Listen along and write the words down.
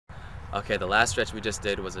Okay, the last stretch we just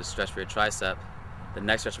did was a stretch for your tricep. The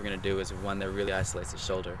next stretch we're going to do is one that really isolates the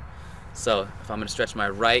shoulder. So if I'm going to stretch my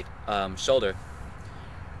right shoulder,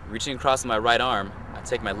 reaching across my right arm, I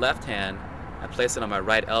take my left hand, I place it on my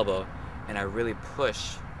right elbow, and I really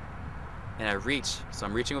push, and I reach. So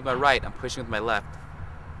I'm reaching with my right, I'm pushing with my left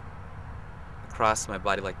across my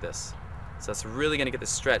body like this. So that's really going to get the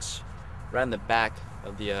stretch right in the back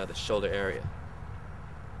of the shoulder area,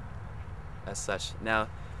 as such. Now,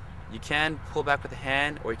 you can pull back with the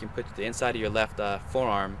hand, or you can put the inside of your left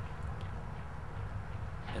forearm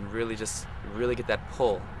and really get that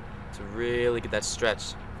pull to really get that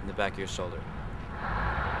stretch in the back of your shoulder.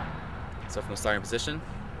 So from the starting position,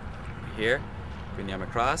 here, bring the arm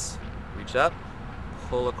across, reach up,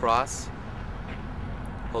 pull across,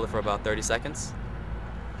 hold it for about 30 seconds,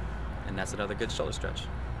 and that's another good shoulder stretch.